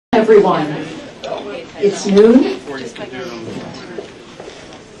Everyone, it's noon.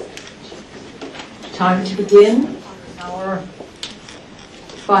 Time to begin our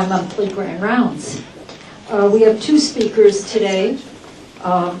bi-monthly grand rounds. We have two speakers today,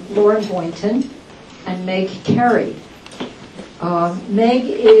 Lauren Boynton and Meg Carey. Meg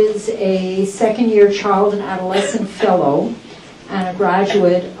is a second-year child and adolescent fellow and a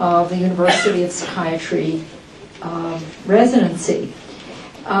graduate of the University of Psychiatry residency.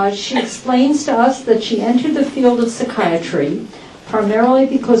 She explains to us that she entered the field of psychiatry primarily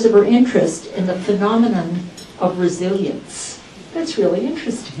because of her interest in the phenomenon of resilience. That's really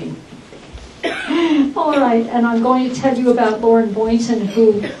interesting. All right, and I'm going to tell you about Lauren Boynton,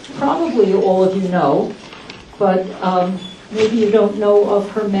 who probably all of you know, but maybe you don't know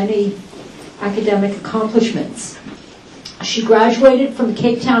of her many academic accomplishments. She graduated from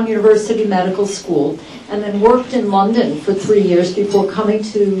Cape Town University Medical School and then worked in London for 3 years before coming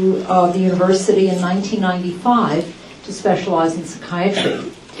to the university in 1995 to specialize in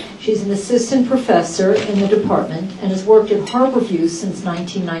psychiatry. She's an assistant professor in the department and has worked at Harborview since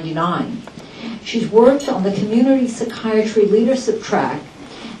 1999. She's worked on the community psychiatry leadership track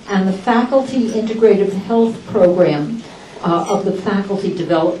and the faculty integrative health program of the faculty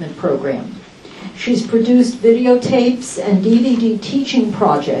development program. She's produced videotapes and DVD teaching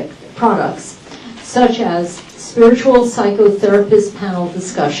products such as Spiritual Psychotherapist Panel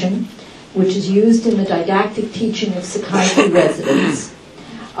Discussion, which is used in the didactic teaching of psychiatry residents.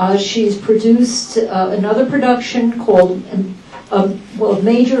 She's produced another production called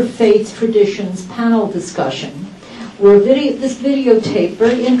Major Faith Traditions Panel Discussion, where this videotape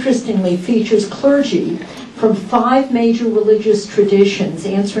very interestingly features clergy from 5 major religious traditions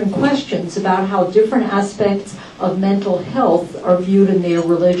answering questions about how different aspects of mental health are viewed in their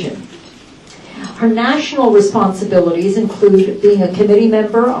religion. Her national responsibilities include being a committee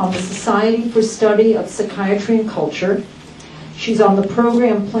member on the Society for Study of Psychiatry and Culture. She's on the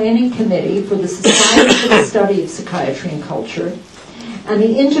Program Planning Committee for the Society for the Study of Psychiatry and Culture, and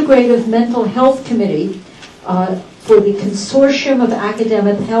the Integrative Mental Health Committee for the Consortium of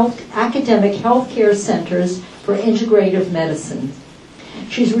Academic Healthcare Centers for Integrative Medicine.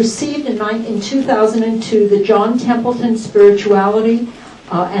 She's received in 2002 the John Templeton Spirituality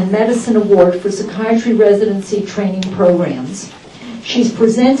and Medicine Award for Psychiatry Residency Training Programs. She's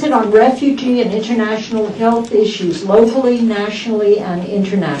presented on refugee and international health issues locally, nationally, and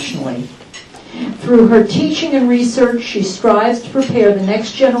internationally. Through her teaching and research, she strives to prepare the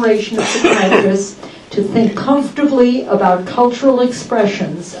next generation of psychiatrists to think comfortably about cultural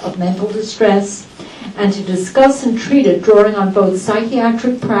expressions of mental distress and to discuss and treat it drawing on both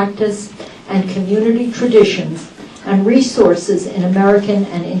psychiatric practice and community traditions and resources in American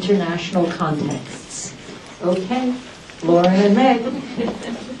and international contexts. Okay, Lauren and Meg.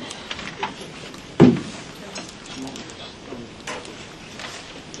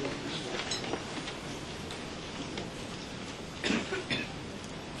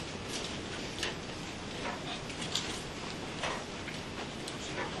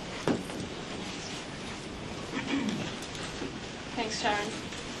 Thanks, Sharon.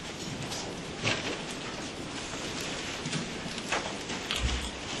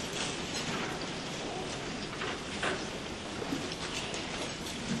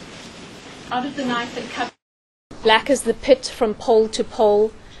 Out of the night that covers black as the pit from pole to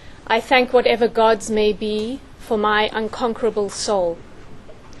pole, I thank whatever gods may be for my unconquerable soul.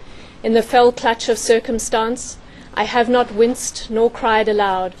 In the fell clutch of circumstance, I have not winced nor cried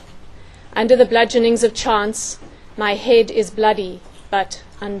aloud. Under the bludgeonings of chance, my head is bloody, but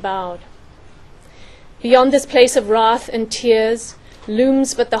unbowed. Beyond this place of wrath and tears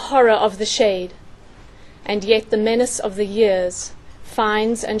looms but the horror of the shade, and yet the menace of the years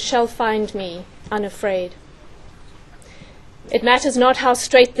finds and shall find me unafraid. It matters not how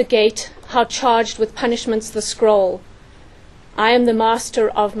strait the gate, how charged with punishments the scroll. I am the master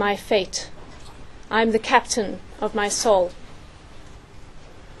of my fate. I am the captain of my soul.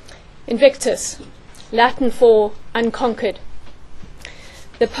 Invictus, Latin for unconquered.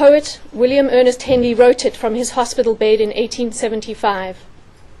 The poet William Ernest Henley wrote it from his hospital bed in 1875.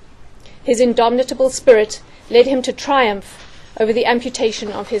 His indomitable spirit led him to triumph over the amputation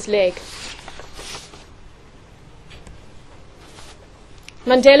of his leg.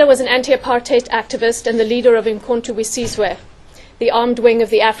 Mandela was an anti-apartheid activist and the leader of Umkhonto we Sizwe, the armed wing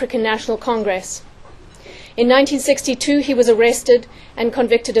of the African National Congress. In 1962, he was arrested and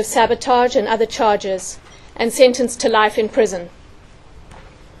convicted of sabotage and other charges, and sentenced to life in prison.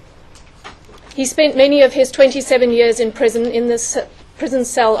 He spent many of his 27 years in prison in this prison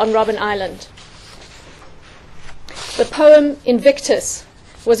cell on Robben Island. The poem Invictus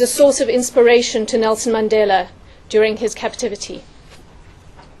was a source of inspiration to Nelson Mandela during his captivity.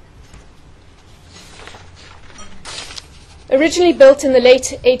 Originally built in the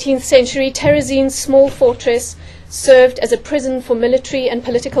late 18th century, Terezin's small fortress served as a prison for military and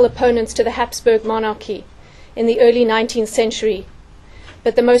political opponents to the Habsburg monarchy in the early 19th century.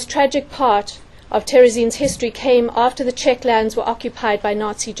 But the most tragic part of Terezin's history came after the Czech lands were occupied by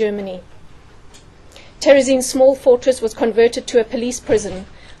Nazi Germany. Terezin's small fortress was converted to a police prison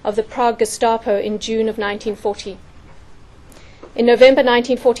of the Prague Gestapo in June of 1940. In November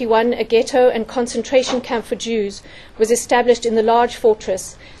 1941, a ghetto and concentration camp for Jews was established in the large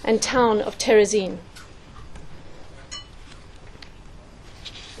fortress and town of Terezin.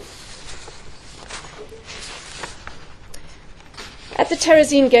 At the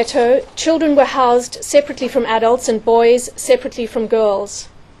Terezin ghetto, children were housed separately from adults and boys separately from girls.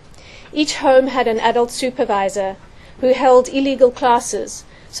 Each home had an adult supervisor who held illegal classes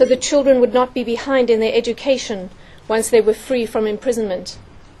so the children would not be behind in their education once they were free from imprisonment.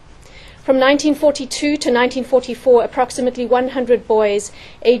 From 1942 to 1944, approximately 100 boys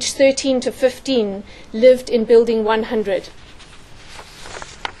aged 13 to 15 lived in Building 100.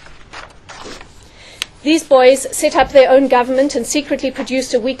 These boys set up their own government and secretly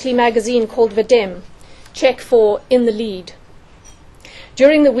produced a weekly magazine called Vedem, Czech for In the Lead.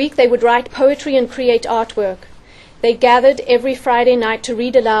 During the week, they would write poetry and create artwork. They gathered every Friday night to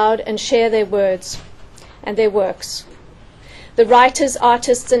read aloud and share their words and their works. The writers,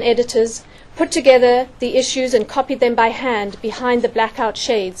 artists, and editors put together the issues and copied them by hand behind the blackout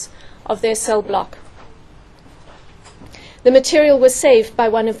shades of their cell block. The material was saved by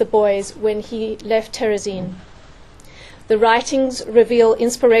one of the boys when he left Terezin. The writings reveal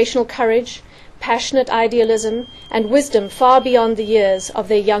inspirational courage, passionate idealism, and wisdom far beyond the years of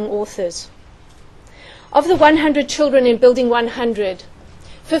their young authors. Of the 100 children in Building 100,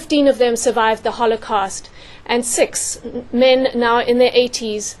 15 of them survived the Holocaust, and 6 men now in their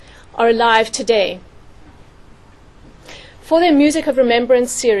 80s are alive today. For their Music of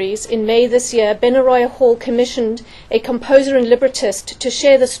Remembrance series in May this year, Benaroya Hall commissioned a composer and librettist to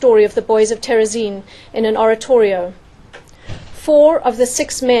share the story of the boys of Terezin in an oratorio. 4 of the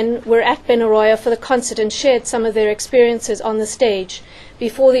 6 men were at Benaroya for the concert and shared some of their experiences on the stage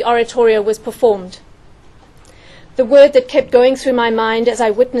before the oratorio was performed. The word that kept going through my mind as I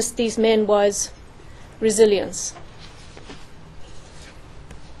witnessed these men was resilience.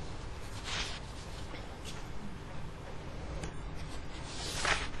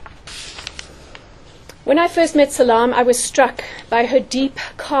 When I first met Salam, I was struck by her deep,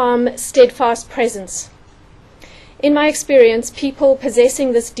 calm, steadfast presence. In my experience, people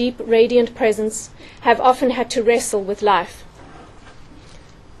possessing this deep, radiant presence have often had to wrestle with life.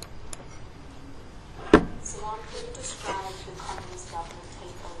 Salam, could you describe the communist government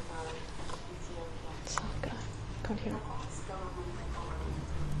takeover of Ethiopia? Oh, God. Can't hear.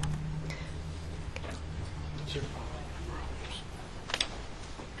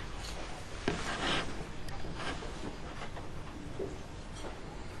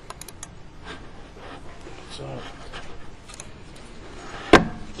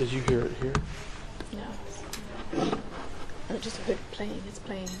 Did you hear it here? No. I just heard it playing. It's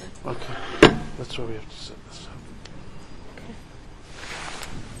playing. But Okay. That's why we have to set this up. okay.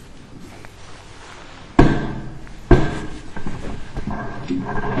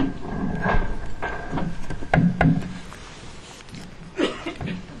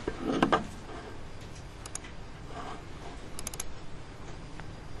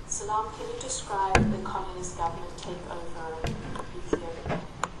 Salam, can you describe the communist government takeover of Ethiopia?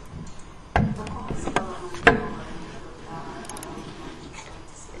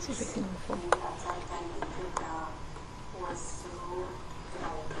 It's a bit more.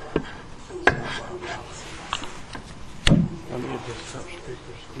 I need the top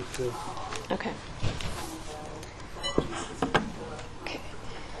speakers. Okay. Okay.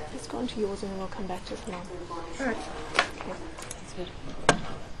 Let's go on to yours and then we'll come back to Salam. All right. Okay. That's good.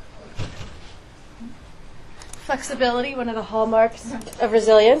 Flexibility, one of the hallmarks of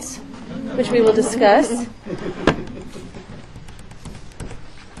resilience, which we will discuss.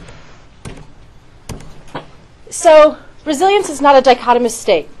 So, resilience is not a dichotomous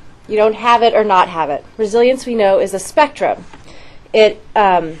state. You don't have it or not have it. Resilience, we know, is a spectrum. We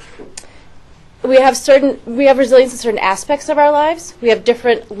have resilience in certain aspects of our lives. We have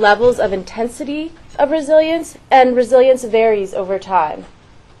different levels of intensity of resilience, and resilience varies over time.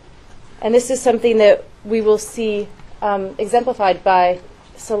 And this is something that we will see exemplified by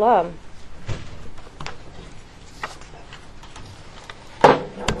Salam.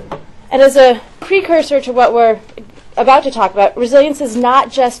 And as a precursor to what we're about to talk about, resilience is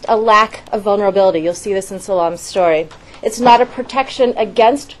not just a lack of vulnerability. You'll see this in Salam's story. It's not a protection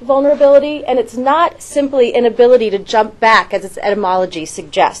against vulnerability, and it's not simply an ability to jump back, as its etymology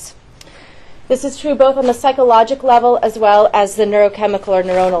suggests. This is true both on the psychological level as well as the neurochemical or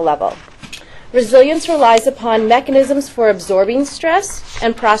neuronal level. Resilience relies upon mechanisms for absorbing stress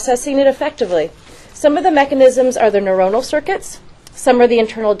and processing it effectively. Some of the mechanisms are the neuronal circuits, some are the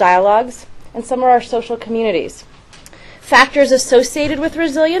internal dialogues, and some are our social communities. Factors associated with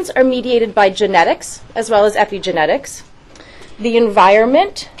resilience are mediated by genetics as well as epigenetics, the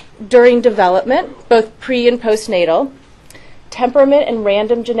environment during development, both pre- and postnatal, temperament and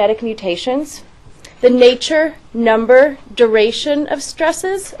random genetic mutations, the nature, number, duration of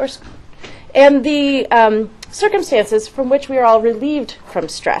stresses, and the circumstances from which we are all relieved from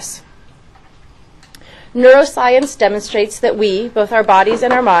stress. Neuroscience demonstrates that we, both our bodies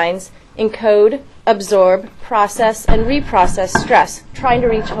and our minds, encode, absorb, process, and reprocess stress, trying to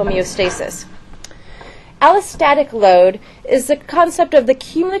reach homeostasis. Allostatic load is the concept of the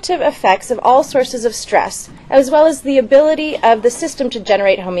cumulative effects of all sources of stress, as well as the ability of the system to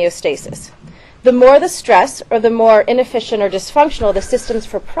generate homeostasis. The more the stress, or the more inefficient or dysfunctional the systems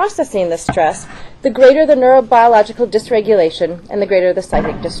for processing the stress, the greater the neurobiological dysregulation and the greater the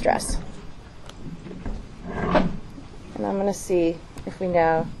psychic distress. And I'm going to see if we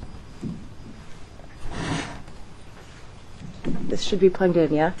know. This should be plugged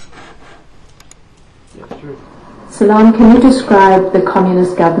in, yeah? Yeah, sure. Salam, can you describe the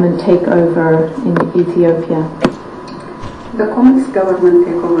communist government takeover in Ethiopia? The communist government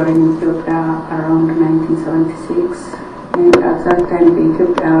takeover in Ethiopia around 1976, and at that time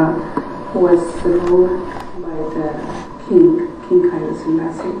Ethiopia was ruled by the King Haile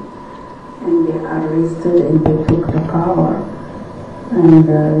Selassie, and they arrested and they took the power, and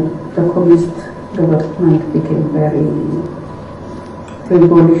the communist government became very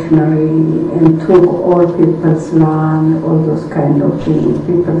revolutionary and took all people's land, all those kind of things.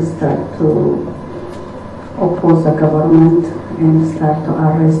 People start to oppose the government and start to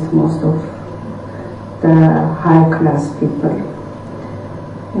arrest most of the high-class people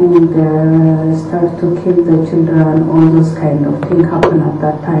and start to kill the children. All those kind of things happened at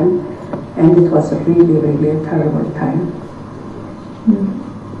that time, and it was a really, really a terrible time.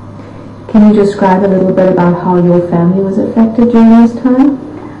 Can you describe a little bit about how your family was affected during this time?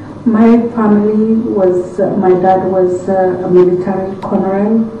 My family was, my dad was a military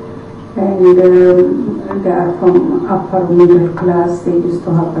colonel, and they are from upper middle class. They used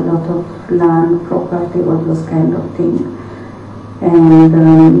to have a lot of land, property, all those kind of things.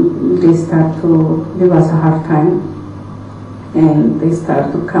 And they start to give us a hard time. And they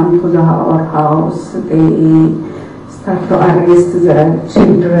start to come to our house. They start to arrest the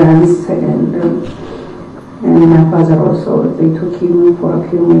children, and my father also. They took him for a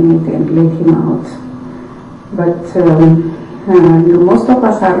few minutes and let him out. But most of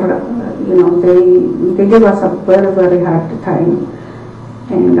us are, they gave us a very, very hard time.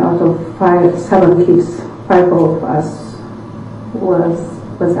 And out of 7 kids, 5 of us was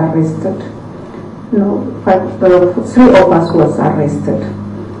arrested. No, 3 of us was arrested.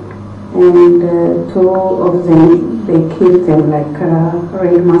 And 2 of them, they killed them like a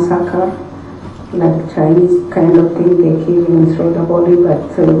rail massacre, like Chinese kind of thing. They kill and throw the body, but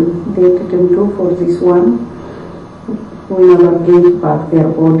they didn't do for this one. We never gave back their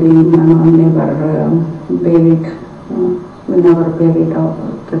body. My mom never buried. We never buried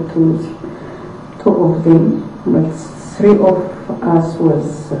the 2 of them, but 3 of us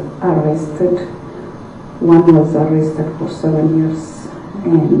was arrested. 1 was arrested for 7 years.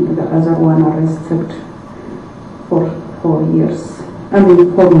 And the other one arrested for 4 months.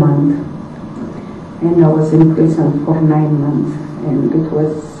 And I was in prison for 9 months. And it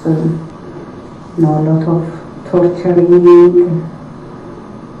was a lot of torturing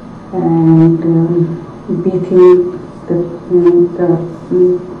and beating the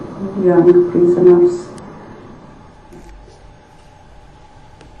young prisoners.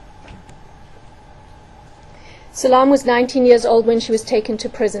 Salam was 19 years old when she was taken to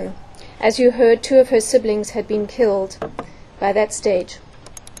prison. As you heard, 2 of her siblings had been killed by that stage.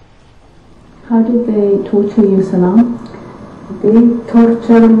 How did they torture you, Salam? They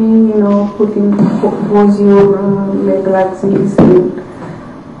torture me, putting your leg like this and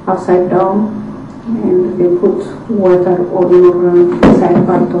upside down, and they put water on your side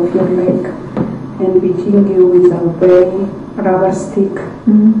part of your leg and beating you with a very rubber stick.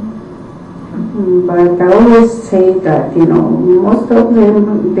 But I always say that, most of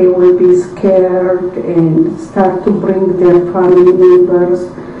them, they will be scared and start to bring their family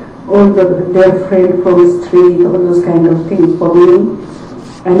members their friend from the street, all those kind of things for me.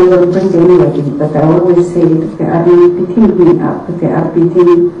 I never bring anybody, but I always say they are not beating me up, they are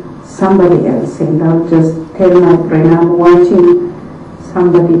beating somebody else, and I'll just tell my brain I'm watching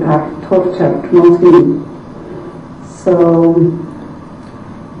somebody are tortured, not me. So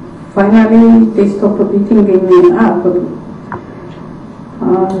finally they stopped beating me up, and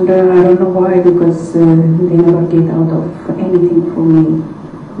I don't know why, because they never get out of anything for me.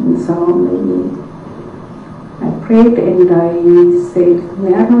 And so maybe I prayed and I said,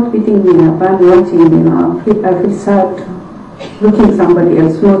 they are not beating me up, I'm watching, I feel sad looking somebody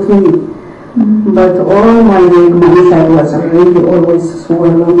else, not me. But all my leg, my side was really always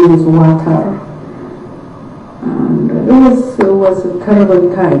swollen with water. And it was a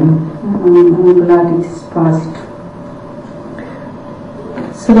terrible time. I'm glad it is past.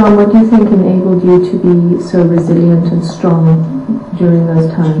 Salam, what do you think enabled you to be so resilient and strong during those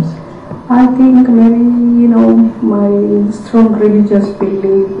times? I think maybe, my strong religious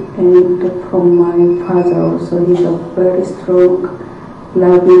belief, and from my father also, he's a very strong,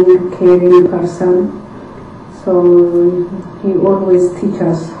 loving, caring person. So he always teaches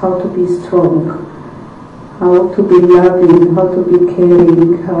us how to be strong, how to be loving, how to be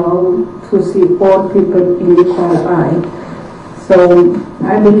caring, how to see all people in equal eye. So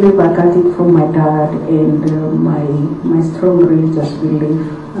I believe I got it from my dad and my strong religious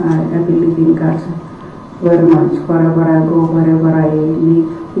belief. I believe in God very much. Wherever I go, wherever I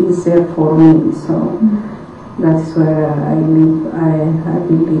live, He is there for me. So that's where I live, I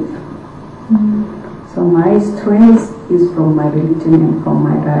believe. So my strength is from my religion and from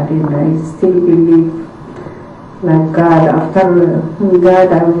my dad, and I still believe like God. After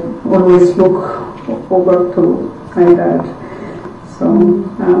God, I always look over to my dad. So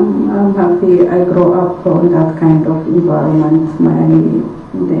I'm happy I grew up on that kind of environment.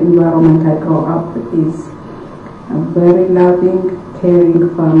 The environment I grew up is a very loving,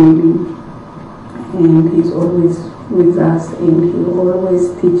 caring family, and he's always with us, and he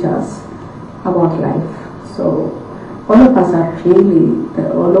always teaches us about life. So all of us are really,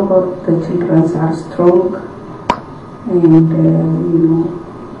 all of the children are strong and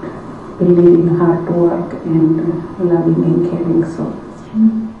believe in hard work and loving and caring. So.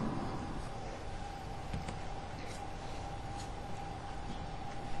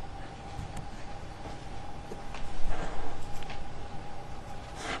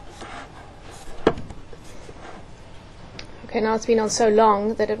 Okay, now it's been on so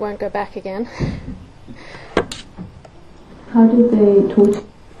long that it won't go back again. How did they torture?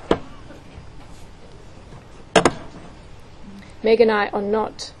 Meg and I are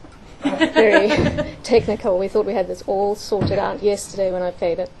not very technical. We thought we had this all sorted out yesterday when I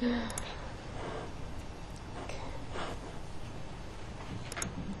played it.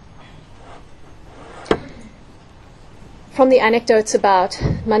 From the anecdotes about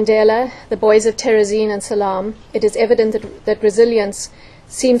Mandela, the boys of Terezin and Salam, it is evident that resilience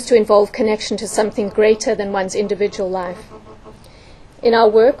seems to involve connection to something greater than one's individual life. In our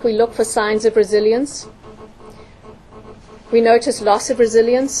work, we look for signs of resilience. We notice loss of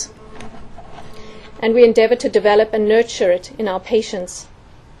resilience, and we endeavor to develop and nurture it in our patients.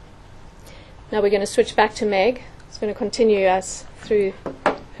 Now we're going to switch back to Meg. It's going to continue us through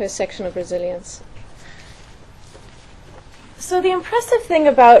her section of resilience. So the impressive thing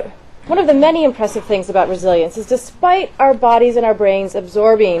about, one of the many impressive things about resilience is despite our bodies and our brains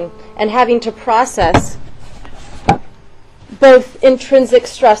absorbing and having to process both intrinsic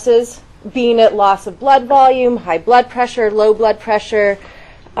stresses, being it loss of blood volume, high blood pressure, low blood pressure,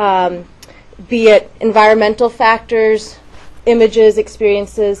 be it environmental factors, images,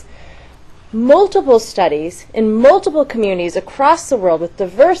 experiences, multiple studies in multiple communities across the world with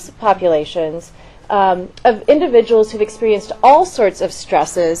diverse populations of individuals who've experienced all sorts of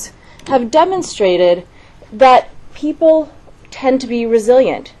stresses have demonstrated that people tend to be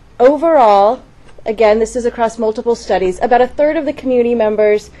resilient. Overall, again, this is across multiple studies, about a third of the community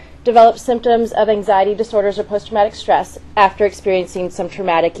members develop symptoms of anxiety disorders or post-traumatic stress after experiencing some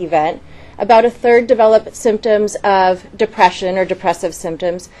traumatic event. About a third develop symptoms of depression or depressive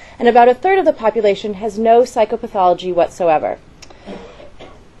symptoms, and about a third of the population has no psychopathology whatsoever.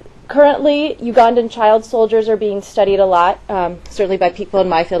 Currently, Ugandan child soldiers are being studied a lot, certainly by people in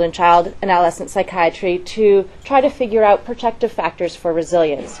my field in child and adolescent psychiatry, to try to figure out protective factors for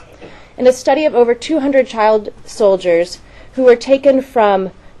resilience. In a study of over 200 child soldiers who were taken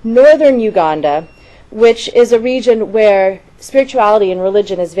from northern Uganda, which is a region where spirituality and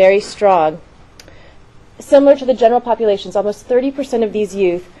religion is very strong, similar to the general populations, almost 30% of these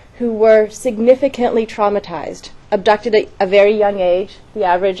youth who were significantly traumatized abducted at a very young age, the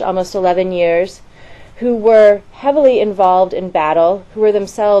average almost 11 years, who were heavily involved in battle, who were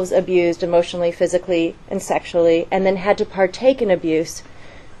themselves abused emotionally, physically, and sexually, and then had to partake in abuse.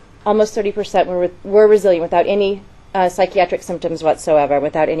 Almost 30% were resilient without any psychiatric symptoms whatsoever,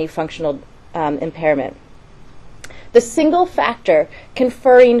 without any functional impairment. The single factor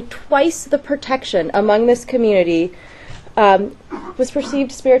conferring twice the protection among this community was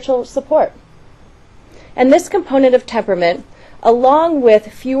perceived spiritual support. And this component of temperament, along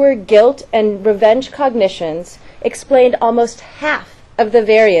with fewer guilt and revenge cognitions, explained almost half of the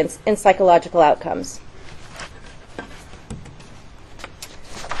variance in psychological outcomes.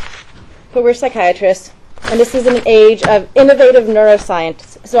 But we're psychiatrists, and this is an age of innovative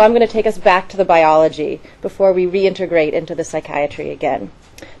neuroscience, so I'm going to take us back to the biology before we reintegrate into the psychiatry again.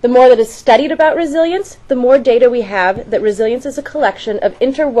 The more that is studied about resilience, the more data we have that resilience is a collection of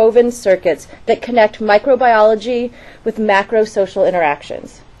interwoven circuits that connect microbiology with macro-social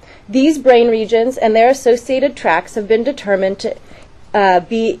interactions. These brain regions and their associated tracts have been determined to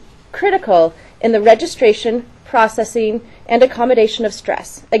be critical in the registration, processing, and accommodation of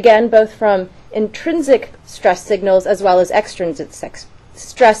stress. Again, both from intrinsic stress signals as well as extrinsic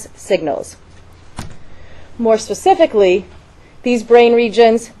stress signals. More specifically, these brain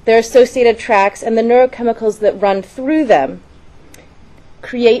regions, their associated tracts, and the neurochemicals that run through them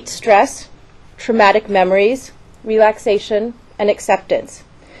create stress, traumatic memories, relaxation, and acceptance.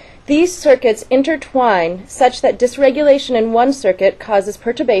 These circuits intertwine such that dysregulation in one circuit causes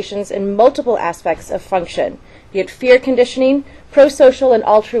perturbations in multiple aspects of function, be it fear conditioning, prosocial and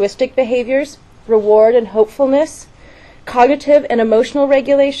altruistic behaviors, reward and hopefulness, cognitive and emotional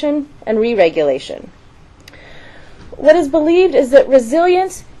regulation, and re-regulation. What is believed is that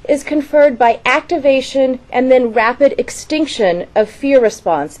resilience is conferred by activation and then rapid extinction of fear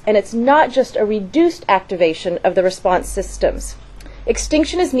response, and it's not just a reduced activation of the response systems.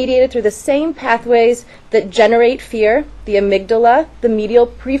 Extinction is mediated through the same pathways that generate fear, the amygdala, the medial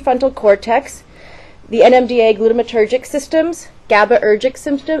prefrontal cortex, the NMDA glutamatergic systems, GABAergic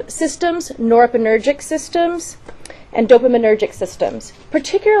systems, noradrenergic systems, and dopaminergic systems.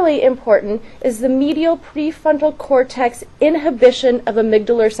 Particularly important is the medial prefrontal cortex inhibition of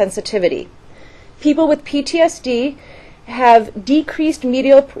amygdalar sensitivity. People with PTSD have decreased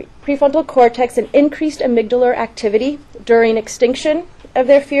medial prefrontal cortex and increased amygdalar activity during extinction of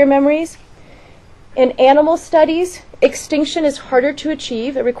their fear memories. In animal studies, extinction is harder to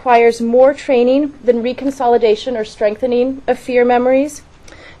achieve. It requires more training than reconsolidation or strengthening of fear memories.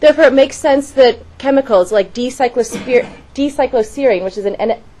 Therefore, it makes sense that chemicals like D-cycloserine, which is an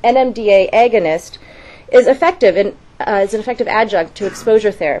NMDA agonist, is effective and is an effective adjunct to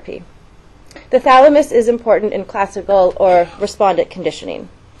exposure therapy. The thalamus is important in classical or respondent conditioning.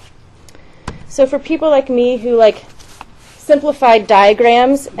 So for people like me who like simplified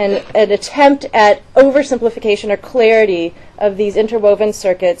diagrams and an attempt at oversimplification or clarity of these interwoven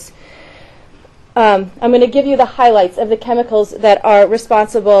circuits, I'm going to give you the highlights of the chemicals that are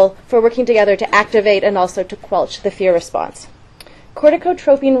responsible for working together to activate and also to quench the fear response.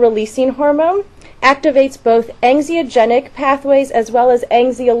 Corticotropin-releasing hormone activates both anxiogenic pathways as well as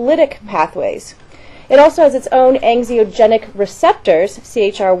anxiolytic pathways. It also has its own anxiogenic receptors,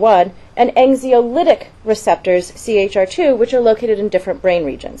 CHR1, and anxiolytic receptors, CHR2, which are located in different brain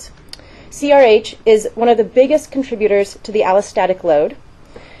regions. CRH is one of the biggest contributors to the allostatic load.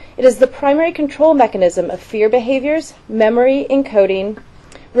 It is the primary control mechanism of fear behaviors, memory encoding,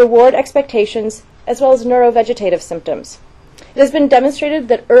 reward expectations, as well as neurovegetative symptoms. It has been demonstrated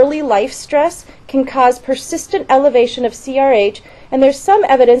that early life stress can cause persistent elevation of CRH, and there's some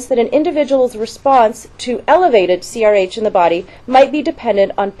evidence that an individual's response to elevated CRH in the body might be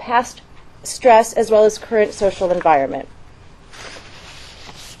dependent on past stress as well as current social environment.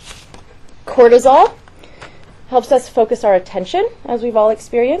 Cortisol helps us focus our attention, as we've all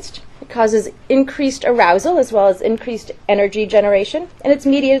experienced. It causes increased arousal as well as increased energy generation, and it's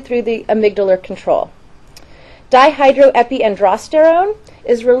mediated through the amygdalar control. Dihydroepiandrosterone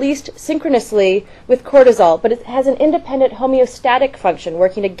is released synchronously with cortisol, but it has an independent homeostatic function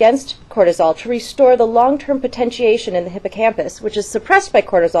working against cortisol to restore the long-term potentiation in the hippocampus, which is suppressed by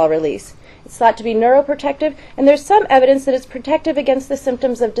cortisol release. It's thought to be neuroprotective, and there's some evidence that it's protective against the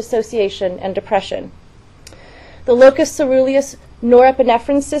symptoms of dissociation and depression. The locus coeruleus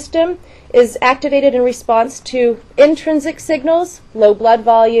norepinephrine system is activated in response to intrinsic signals, low blood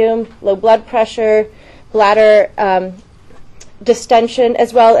volume, low blood pressure, bladder distension,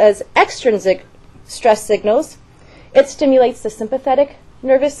 as well as extrinsic stress signals. It stimulates the sympathetic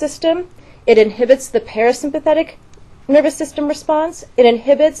nervous system. It inhibits the parasympathetic nervous system response. It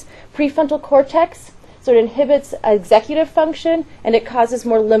inhibits prefrontal cortex So it inhibits executive function, and it causes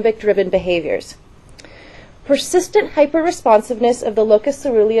more limbic-driven behaviors. Persistent hyperresponsiveness of the locus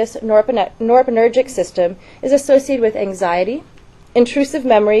coeruleus noradrenergic system is associated with anxiety, intrusive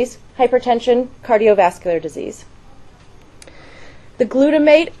memories, hypertension, cardiovascular disease. The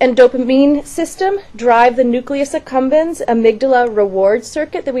glutamate and dopamine system drive the nucleus accumbens amygdala reward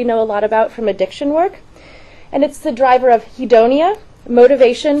circuit that we know a lot about from addiction work. And it's the driver of hedonia,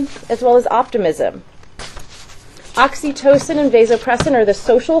 motivation, as well as optimism. Oxytocin and vasopressin are the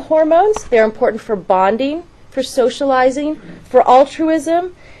social hormones. They're important for bonding, for socializing, for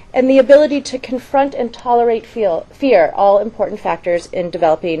altruism, and the ability to confront and tolerate fear, all important factors in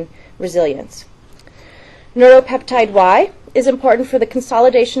developing resilience. Neuropeptide Y is important for the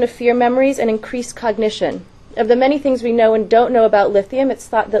consolidation of fear memories and increased cognition. Of the many things we know and don't know about lithium, it's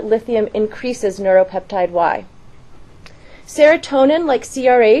thought that lithium increases neuropeptide Y. Serotonin, like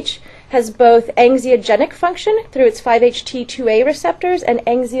CRH, has both anxiogenic function through its 5-HT2A receptors and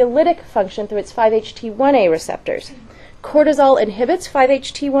anxiolytic function through its 5-HT1A receptors. Cortisol inhibits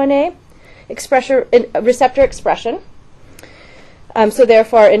 5-HT1A receptor expression, so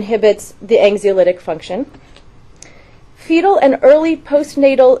therefore inhibits the anxiolytic function. Fetal and early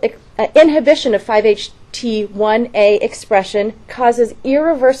postnatal inhibition of 5-HT1A expression causes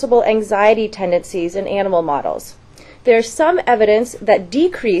irreversible anxiety tendencies in animal models. There's some evidence that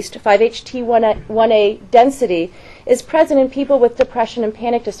decreased 5-HT1A density is present in people with depression and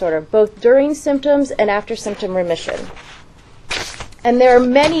panic disorder, both during symptoms and after symptom remission. And there are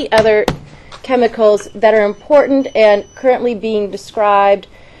many other chemicals that are important and currently being described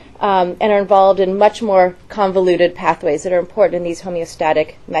and are involved in much more convoluted pathways that are important in these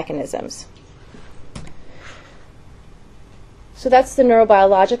homeostatic mechanisms. So that's the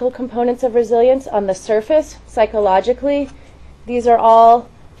neurobiological components of resilience. On the surface, psychologically, these are all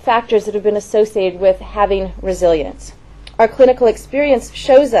factors that have been associated with having resilience. Our clinical experience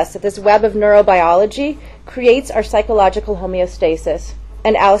shows us that this web of neurobiology creates our psychological homeostasis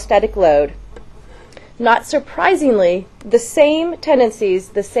and allostatic load. Not surprisingly, the same tendencies,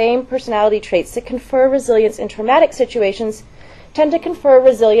 the same personality traits that confer resilience in traumatic situations tend to confer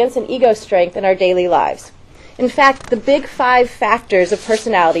resilience and ego strength in our daily lives. In fact, the big 5 factors of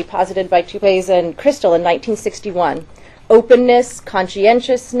personality posited by Tupes and Crystal in 1961, openness,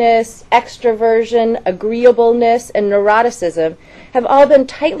 conscientiousness, extroversion, agreeableness, and neuroticism, have all been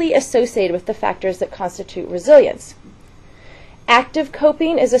tightly associated with the factors that constitute resilience. Active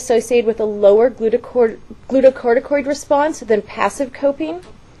coping is associated with a lower glucocorticoid response than passive coping.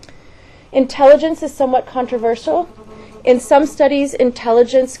 Intelligence is somewhat controversial. In some studies,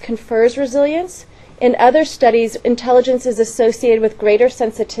 intelligence confers resilience. In other studies, intelligence is associated with greater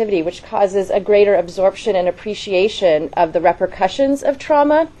sensitivity, which causes a greater absorption and appreciation of the repercussions of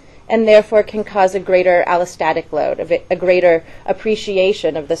trauma, and therefore can cause a greater allostatic load, a greater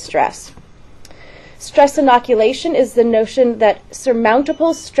appreciation of the stress. Stress inoculation is the notion that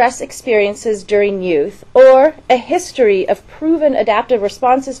surmountable stress experiences during youth or a history of proven adaptive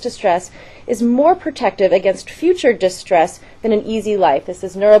responses to stress is more protective against future distress than an easy life. This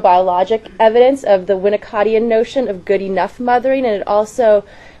is neurobiologic evidence of the Winnicottian notion of good enough mothering, and it also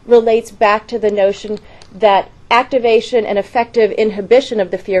relates back to the notion that activation and effective inhibition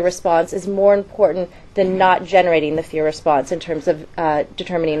of the fear response is more important than not generating the fear response in terms of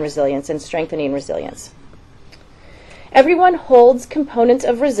determining resilience and strengthening resilience. Everyone holds components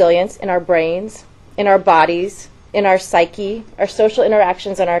of resilience in our brains, in our bodies, in our psyche, our social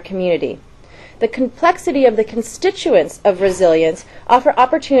interactions, and our community. The complexity of the constituents of resilience offer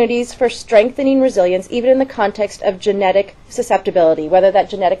opportunities for strengthening resilience even in the context of genetic susceptibility, whether that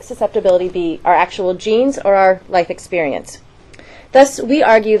genetic susceptibility be our actual genes or our life experience. Thus, we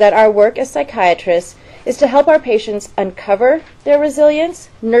argue that our work as psychiatrists is to help our patients uncover their resilience,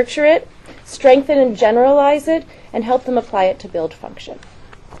 nurture it, strengthen and generalize it, and help them apply it to build function.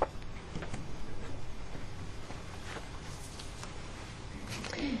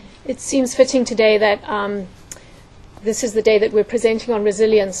 It seems fitting today that this is the day that we're presenting on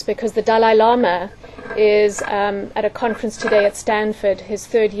resilience because the Dalai Lama is at a conference today at Stanford, his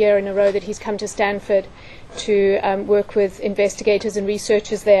 3rd year in a row that he's come to Stanford to work with investigators and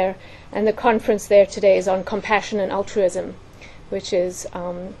researchers there. And the conference there today is on compassion and altruism, which is,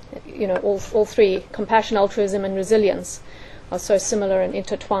 all 3, compassion, altruism, and resilience, are so similar and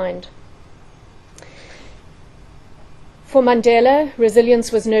intertwined. For Mandela,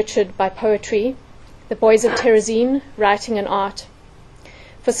 resilience was nurtured by poetry, the boys of Terezin, writing and art.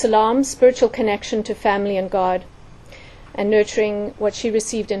 For Salam, spiritual connection to family and God, and nurturing what she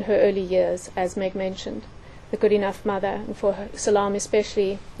received in her early years, as Meg mentioned, the good enough mother, and for Salam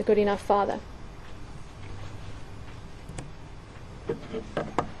especially, the good enough father.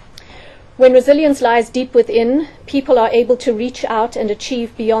 When resilience lies deep within, people are able to reach out and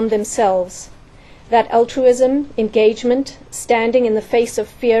achieve beyond themselves. That altruism, engagement, standing in the face of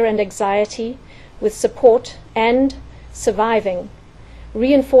fear and anxiety with support and surviving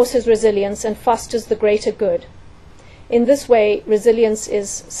reinforces resilience and fosters the greater good. In this way, resilience is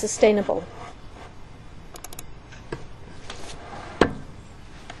sustainable.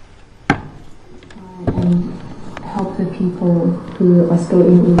 And help the people who are still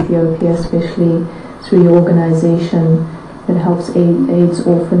in Ethiopia, especially through your organization that helps aids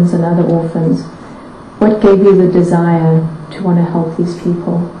orphans and other orphans. What gave you the desire to want to help these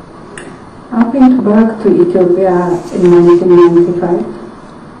people? I went back to Ethiopia in 1995.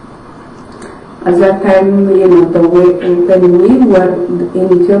 At that time, when we were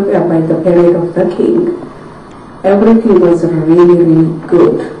in Ethiopia by the period of the king, everything was really, really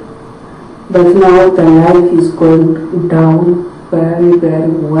good. But now the life is going down very,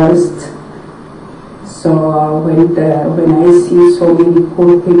 very worst. So when I see so many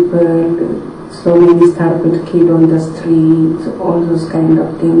poor people, so many starved kids on the street, all those kind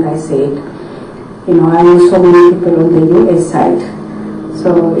of things, I said, I know so many people on the US side.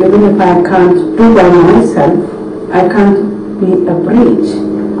 So even if I can't do by myself, I can't be a bridge.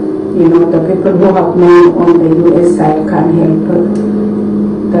 The people who have money on the US side can help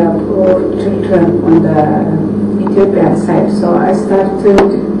the poor children on the Ethiopian side. So I started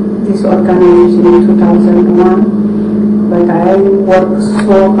this organization in 2001, but I worked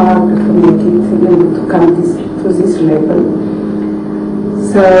so hard to make it, to come to this level.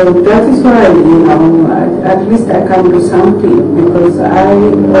 So that is why, at least I can do something, because I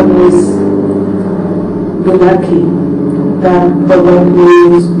always be lucky that the world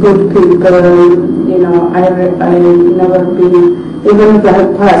needs good people. I never been, even if I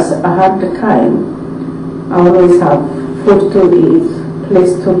pass a hard time, I always have food to eat,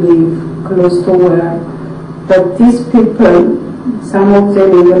 place to live, clothes to wear. But these people, some of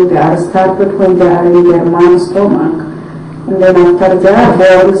them even they are starved when they are in their mom's stomach. And then after they are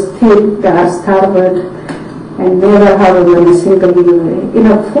born, still they are starved and never have even a single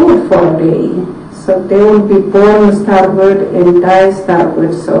enough food for a day. So they will be born starved and die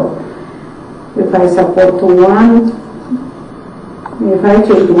starved. So if I support one, if I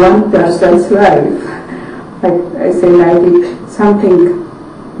change one person's life, I say I did something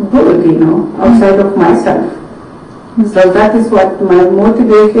good, outside of myself. So that is what my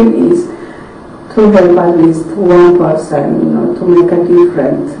motivation is, to help at least one person, to make a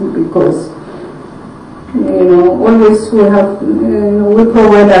difference, because, always we have, we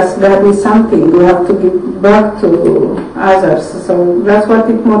provide us that is something, we have to give back to others. So that's what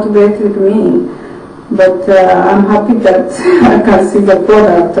it motivated me. But I'm happy that I can see the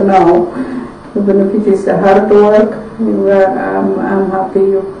product now. Even if it is a hard work, I'm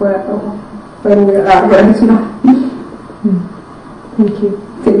happy where we are right now. Thank you.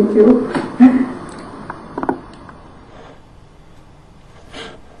 Thank you.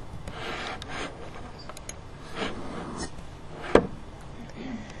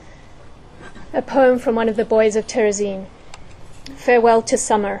 A poem from one of the boys of Terezin. Farewell to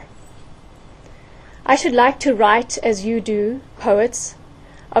summer. I should like to write as you do, poets,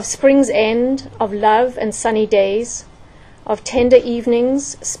 of spring's end, of love and sunny days, of tender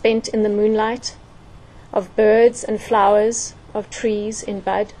evenings spent in the moonlight, of birds and flowers, of trees in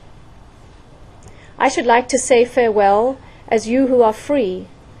bud. I should like to say farewell as you who are free,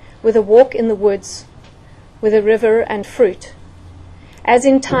 with a walk in the woods, with a river and fruit, as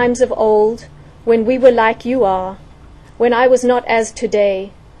in times of old, when we were like you are, when I was not as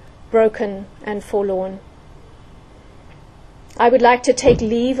today, broken and forlorn. I would like to take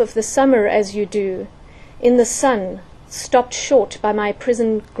leave of the summer as you do, in the sun, stopped short by my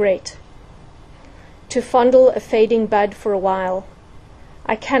prison grate, to fondle a fading bud for a while.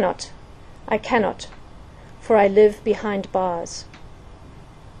 I cannot, for I live behind bars.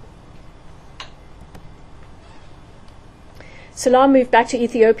 Salam moved back to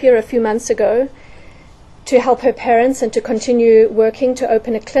Ethiopia a few months ago to help her parents and to continue working to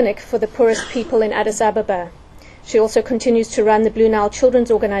open a clinic for the poorest people in Addis Ababa. She also continues to run the Blue Nile Children's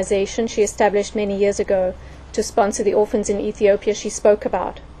Organization she established many years ago to sponsor the orphans in Ethiopia she spoke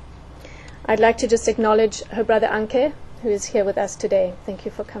about. I'd like to just acknowledge her brother Anke, who is here with us today. Thank you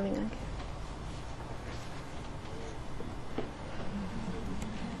for coming, Anke.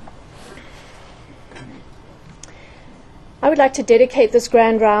 I would like to dedicate this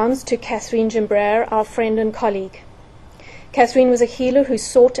grand rounds to Catherine Gimbrere, our friend and colleague. Catherine was a healer who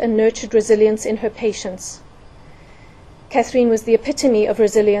sought and nurtured resilience in her patients. Catherine was the epitome of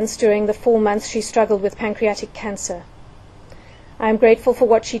resilience during the 4 months she struggled with pancreatic cancer. I am grateful for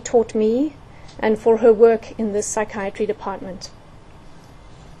what she taught me and for her work in this psychiatry department.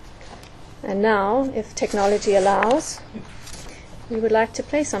 And now, if technology allows, we would like to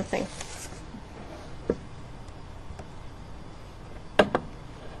play something.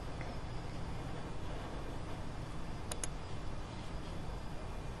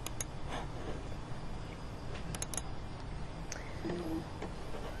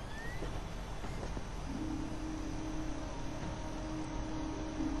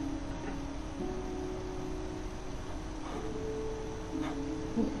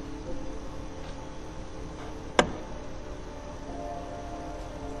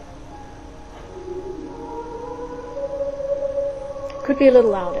 Could be a little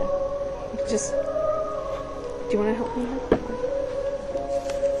louder. Just, do you want to help me?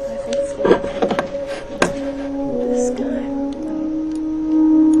 I think so. This guy.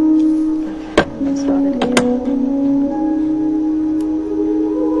 Okay, let's start it again.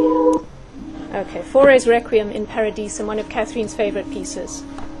 Okay, Fauré's Requiem in Paradisum, one of Catherine's favorite pieces.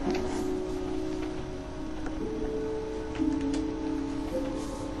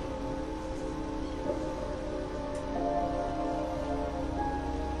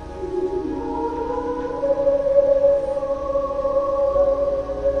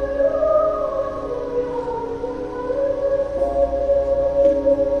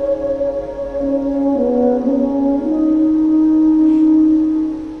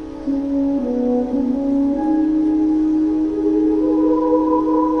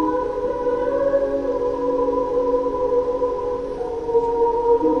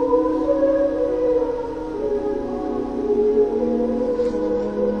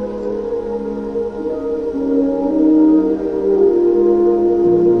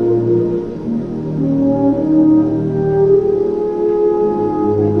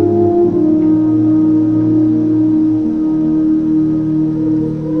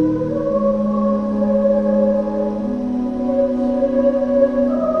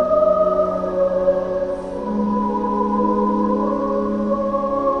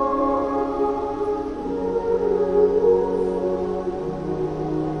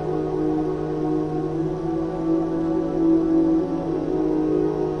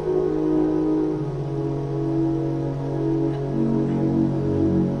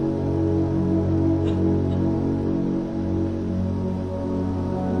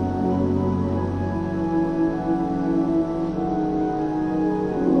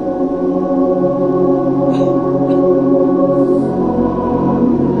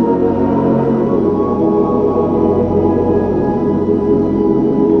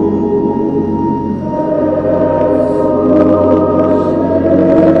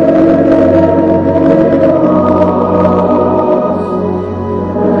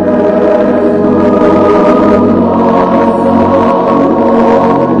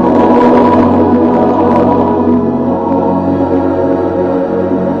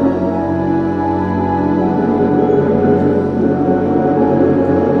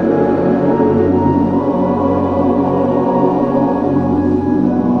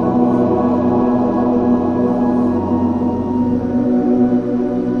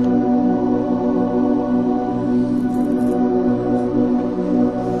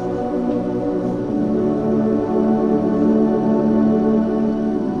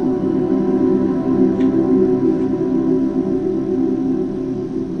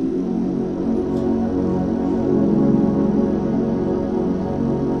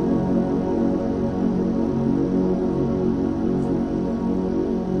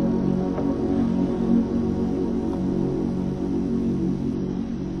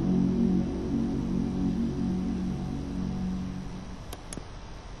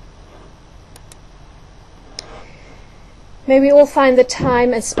 May we all find the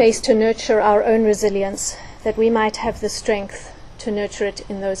time and space to nurture our own resilience, that we might have the strength to nurture it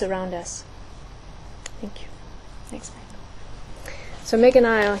in those around us. Thank you. Thanks, Meg. So Meg and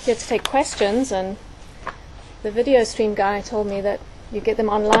I are here to take questions, and the video stream guy told me that you get them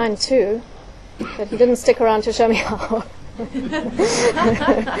online too, but he didn't stick around to show me how.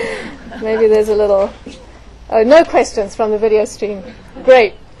 Maybe there's a little... Oh, no questions from the video stream.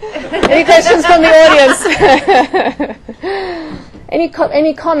 Great. Any questions from the audience?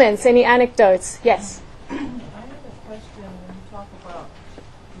 Any comments, any anecdotes? Yes? I have a question when you talk about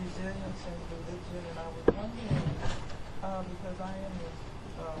resilience and religion, and I was wondering, because I am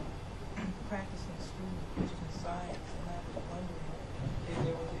a practicing student of Christian Science, and I was wondering if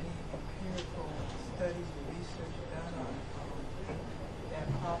there was any empirical studies or research done on that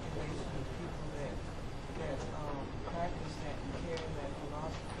population of people that practice that and carry that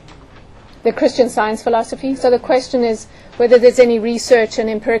philosophy the Christian Science philosophy. So the question is whether there's any research and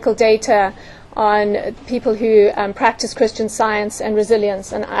empirical data on people who practice Christian Science and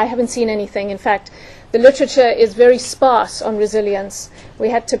resilience, and I haven't seen anything. In fact, the literature is very sparse on resilience. We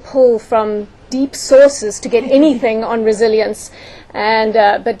had to pull from deep sources to get anything on resilience, and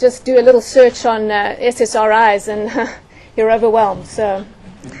but just do a little search on SSRIs and you're overwhelmed. So,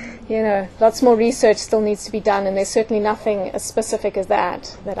 you know, lots more research still needs to be done, and there's certainly nothing as specific as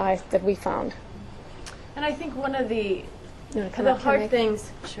that we found. And I think one of the Hard hard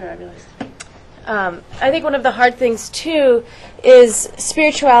things, sure, I realized. I think one of the hard things, too, is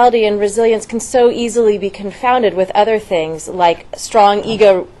spirituality and resilience can so easily be confounded with other things like strong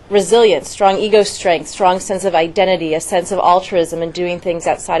ego resilience, strong ego strength, strong sense of identity, a sense of altruism and doing things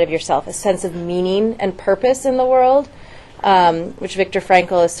outside of yourself, a sense of meaning and purpose in the world, which Viktor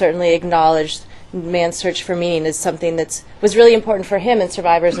Frankl has certainly acknowledged. Man's search for meaning is something that was really important for him and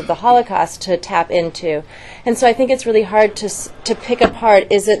survivors of the Holocaust to tap into. And so I think it's really hard to pick apart,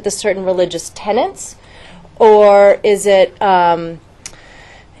 is it the certain religious tenets, or is it the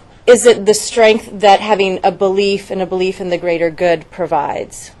strength that having a belief in the greater good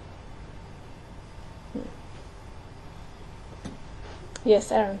provides? Yes,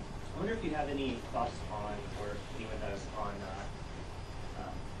 Aaron. I wonder if you have any thoughts on, or anyone has on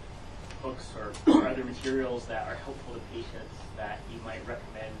books or other materials that are helpful to patients that you might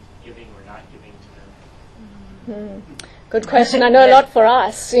recommend giving or not giving to them? Good question. I know a lot for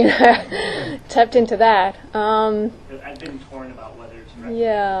us, you know, tapped into that. I've been torn about whether to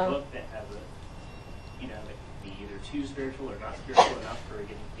recommend a book that has a, you know, that could be either too spiritual or not spiritual enough for a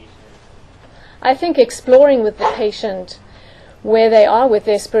given patient. I think exploring with the patient where they are with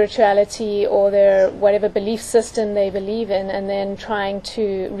their spirituality or their whatever belief system they believe in, and then trying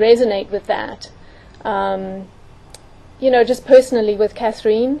to resonate with that. You know, just personally with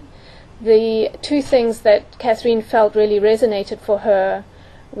Catherine, the two things that Catherine felt really resonated for her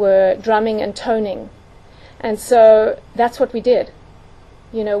were drumming and toning. And so that's what we did.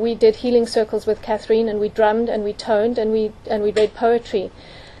 You know, we did healing circles with Catherine, and we drummed and we toned and we read poetry.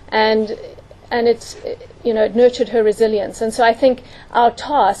 And it's, you know, it nurtured her resilience. And so I think our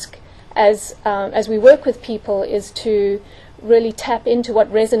task as we work with people is to really tap into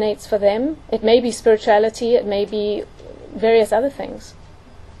what resonates for them. It may be spirituality, it may be various other things.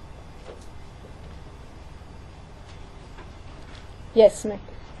 Yes, Mick.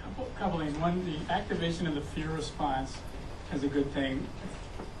 A couple things. One, the activation of the fear response is a good thing.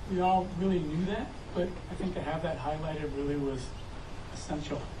 We all really knew that, but I think to have that highlighted really was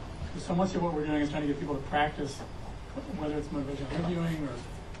essential. So much of what we're doing is trying to get people to practice, whether it's motivational interviewing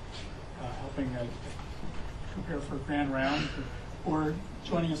or helping prepare for a grand round, or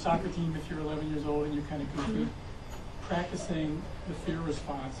joining a soccer team if you're 11 years old and you're kind of goofy. Practicing the fear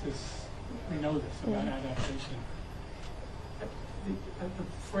response is, we know this about adaptation. The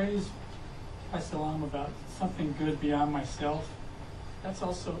phrase by Salam about something good beyond myself, that's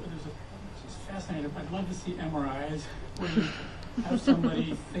also, it's fascinating. I'd love to see MRIs where you have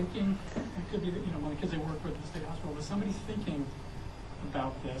somebody thinking, it could be that, you know, one of the kids I work with at the state hospital, but somebody's thinking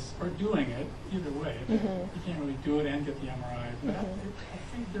about this, or doing it, either way. You can't really do it and get the MRI. But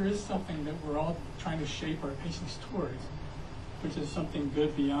I think there is something that we're all trying to shape our patients towards, which is something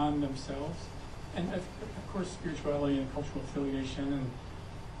good beyond themselves. And of course, spirituality and cultural affiliation and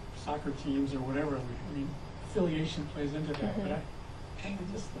soccer teams or whatever, I mean, affiliation plays into that. But I think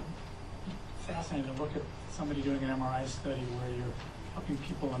it's just fascinating to look at somebody doing an MRI study where you're helping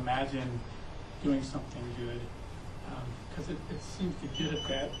people imagine doing something good. Because it seems to get at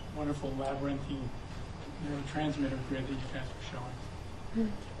that wonderful labyrinthine neurotransmitter grid that you guys were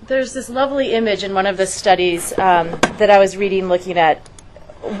showing. There's this lovely image in one of the studies that I was reading looking at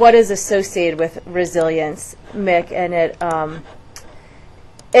what is associated with resilience, Mick, and it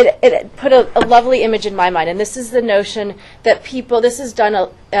put a lovely image in my mind. And this is the notion that people, this is done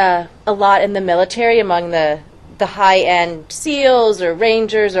a lot in the military among the high-end SEALs or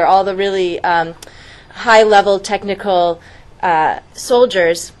Rangers or all the really high-level technical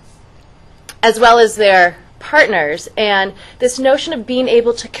soldiers, as well as their partners. And this notion of being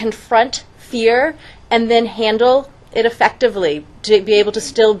able to confront fear and then handle it effectively, to be able to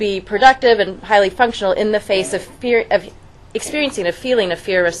still be productive and highly functional in the face of fear, of experiencing a feeling of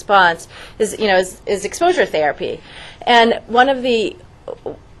fear response, is exposure therapy. And one of the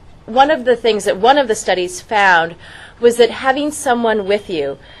things that one of the studies found was that having someone with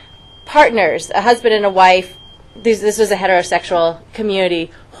you, partners, a husband and a wife, this was a heterosexual community,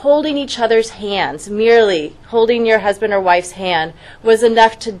 holding each other's hands, merely holding your husband or wife's hand, was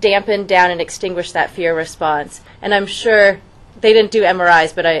enough to dampen down and extinguish that fear response. And I'm sure they didn't do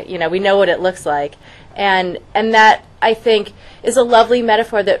MRIs, but we know what it looks like. And that, I think, is a lovely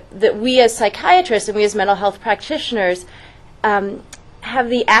metaphor that we as psychiatrists and we as mental health practitioners have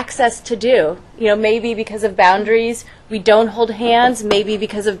the access to do. Maybe because of boundaries we don't hold hands, maybe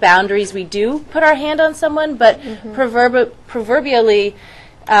because of boundaries we do put our hand on someone, but proverbially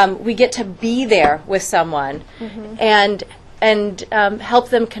we get to be there with someone and help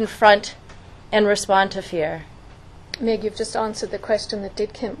them confront and respond to fear. Meg, you've just answered the question that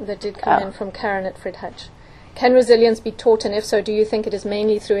did come in from Karen at Fred Hutch. Can resilience be taught, and if so, do you think it is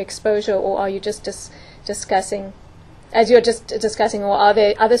mainly through exposure, or are you just discussing, or are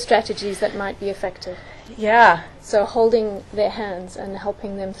there other strategies that might be effective? Yeah. So holding their hands and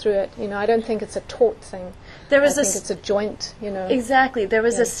helping them through it. I don't think it's a taught thing. I think it's a joint, Exactly. There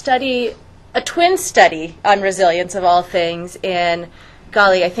was a study, a twin study on resilience of all things in,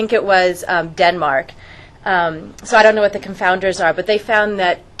 I think it was Denmark. So I don't know what the confounders are, but they found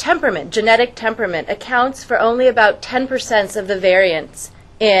that genetic temperament, accounts for only about 10% of the variance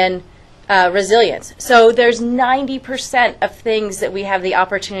in resilience. So there's 90% of things that we have the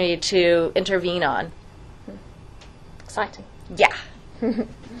opportunity to intervene on. Exciting. Yeah.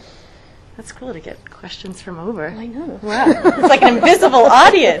 That's cool to get questions from over. I know. Wow. It's like an invisible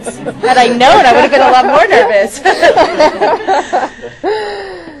audience. Had I known, I would have been a lot more nervous.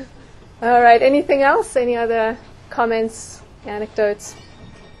 All right. Anything else? Any other comments, anecdotes?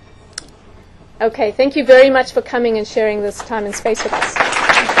 Okay. Thank you very much for coming and sharing this time and space with us.